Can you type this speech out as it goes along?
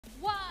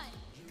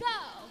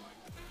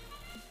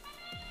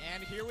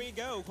here we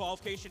go.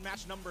 Qualification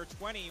match number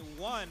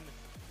 21.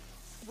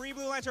 Three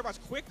Blue Alliance robots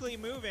quickly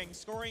moving,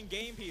 scoring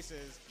game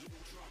pieces.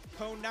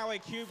 Cone now a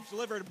cube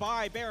delivered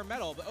by Bare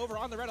Metal, but over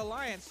on the Red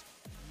Alliance,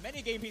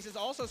 many game pieces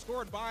also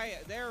scored by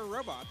their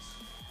robots.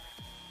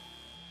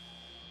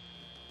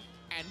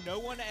 And no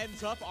one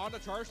ends up on the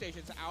charge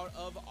stations out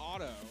of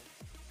auto.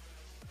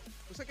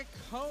 Looks like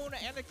a Cone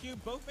and a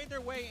cube both made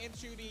their way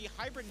into the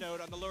hybrid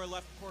node on the lower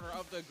left corner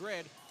of the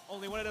grid.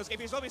 Only one of those game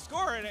pieces will be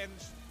scored, and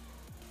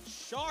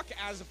shock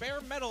as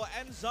Bare Metal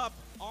ends up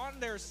on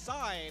their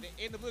side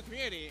in the blue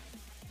community.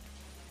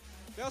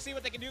 They'll see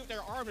what they can do with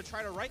their arm to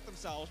try to right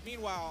themselves.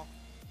 Meanwhile,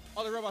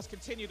 other robots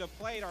continue to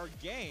play our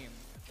game.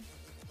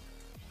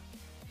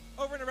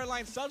 Over in the Red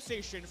Line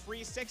substation,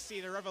 Free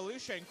 60, the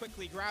Revolution,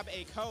 quickly grab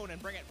a Cone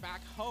and bring it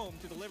back home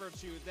to deliver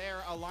to their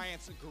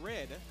Alliance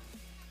grid.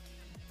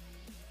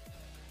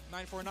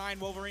 949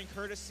 Wolverine,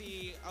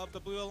 courtesy of the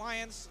Blue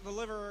Alliance,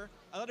 deliver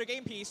another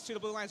game piece to the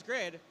Blue Alliance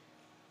grid.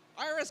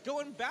 IRS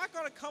going back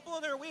on a couple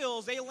of their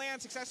wheels. They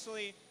land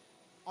successfully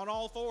on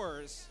all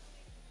fours.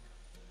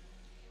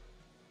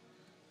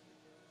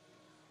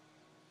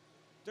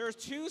 There's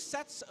two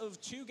sets of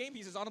two game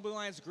pieces on the Blue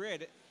Alliance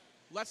grid.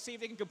 Let's see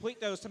if they can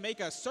complete those to make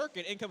a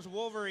circuit. In comes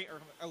Wolverine,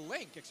 or a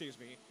link, excuse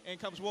me. In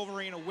comes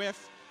Wolverine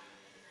with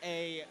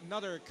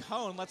another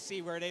Cone. Let's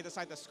see where they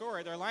decide to score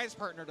it. Their alliance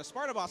partner, the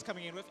Sparta Boss,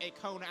 coming in with a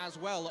Cone as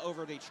well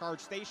over the charge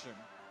station.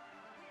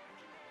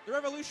 The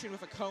Revolution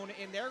with a Cone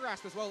in their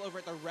grasp as well over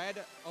at the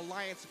Red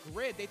Alliance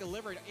grid. They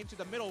delivered into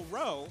the middle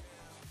row.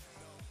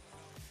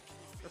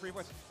 For 3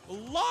 points. A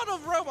lot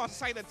of robots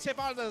decided to tip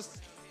out of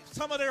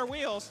some of their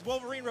wheels.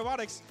 Wolverine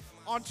Robotics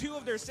on 2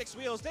 of their 6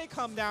 wheels. They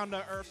come down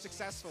to earth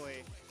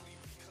successfully.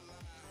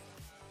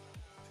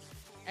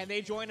 And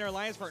they join their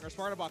alliance partner,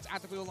 Spartabots,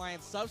 at the Blue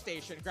Alliance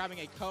substation, grabbing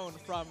a Cone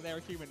from their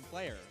human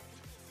player.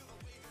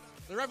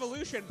 The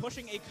Revolution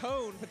pushing a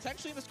Cone,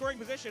 potentially in the scoring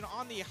position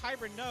on the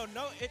hybrid node.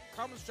 No, it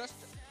comes just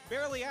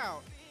barely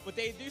out, but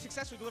they do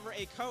successfully deliver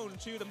a Cone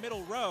to the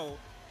middle row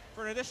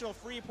for an additional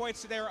 3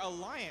 points to their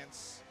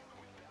alliance.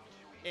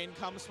 In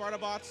comes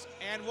Spartabots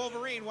and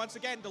Wolverine, once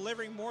again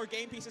delivering more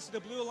game pieces to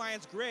the Blue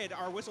Alliance grid.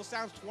 Our whistle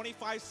sounds,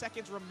 25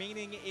 seconds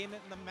remaining in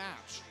the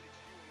match.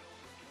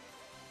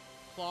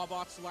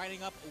 Clawbots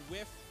lining up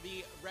with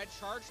the red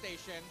charge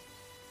station.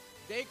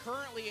 They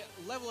currently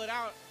level it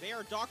out. They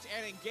are docked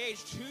and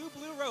engaged. 2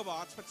 blue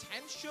robots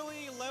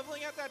potentially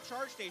leveling at that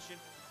charge station.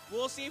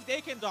 We'll see if they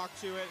can dock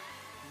to it.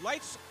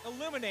 Lights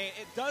illuminate.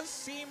 It does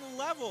seem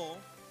level.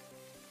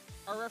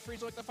 Our referees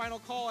will make the final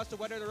call as to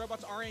whether the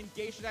robots are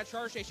engaged at that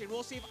charge station.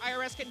 We'll see if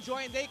IRS can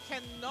join. They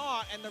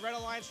cannot, and the Red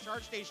Alliance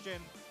charge station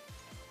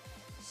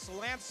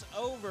slants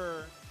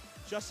over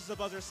just as the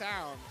buzzer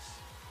sounds.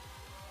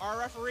 Our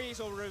referees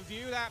will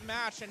review that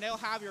match, and they'll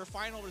have your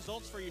final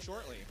results for you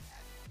shortly.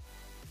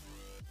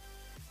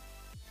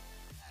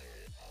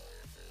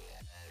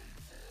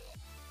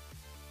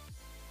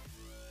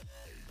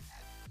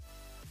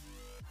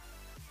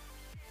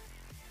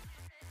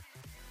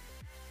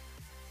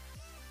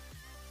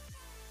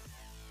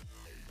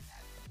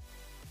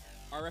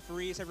 Our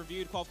referees have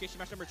reviewed qualification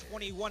match number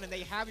 21, and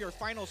they have your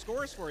final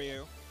scores for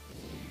you.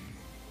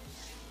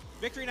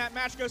 Victory in that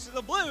match goes to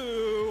the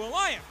Blue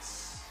Alliance.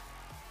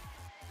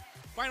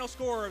 Final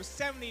score of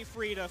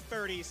 73-36.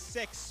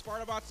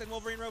 Spartabots and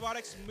Wolverine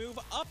Robotics move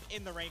up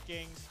in the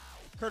rankings,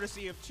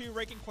 courtesy of 2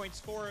 ranking points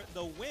for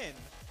the win.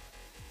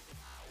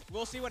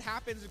 We'll see what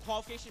happens in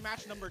qualification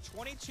match number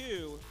 22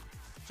 in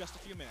just a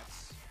few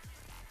minutes.